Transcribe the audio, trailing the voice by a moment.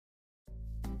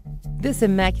This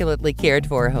immaculately cared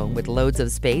for home with loads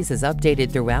of space is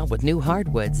updated throughout with new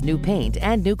hardwoods, new paint,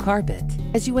 and new carpet.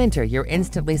 As you enter, you're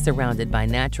instantly surrounded by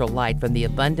natural light from the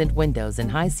abundant windows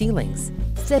and high ceilings.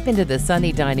 Step into the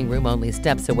sunny dining room only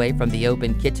steps away from the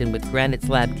open kitchen with granite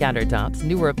slab countertops,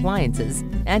 newer appliances,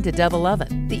 and a double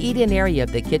oven. The eat-in area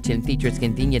of the kitchen features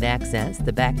convenient access,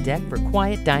 the back deck for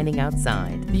quiet dining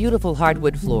outside. Beautiful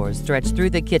hardwood floors stretch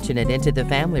through the kitchen and into the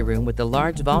family room with a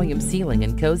large volume ceiling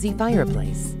and cozy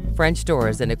fireplace. French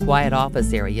doors and a quiet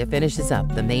office area finishes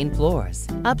up the main floors.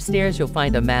 Upstairs, you'll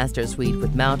find a master suite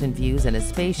with mountain views and a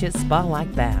spacious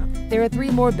spa-like bath. There are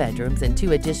 3 more bedrooms and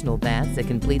 2 additional baths that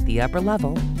complete the upper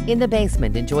level. In the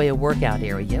basement, enjoy a workout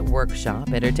area, workshop,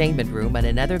 entertainment room, and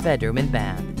another bedroom and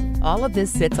bath. All of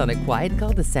this sits on a quiet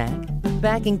cul-de-sac,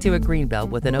 backing to a greenbelt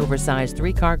with an oversized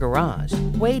 3-car garage.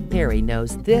 Wade Perry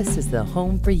knows this is the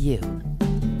home for you.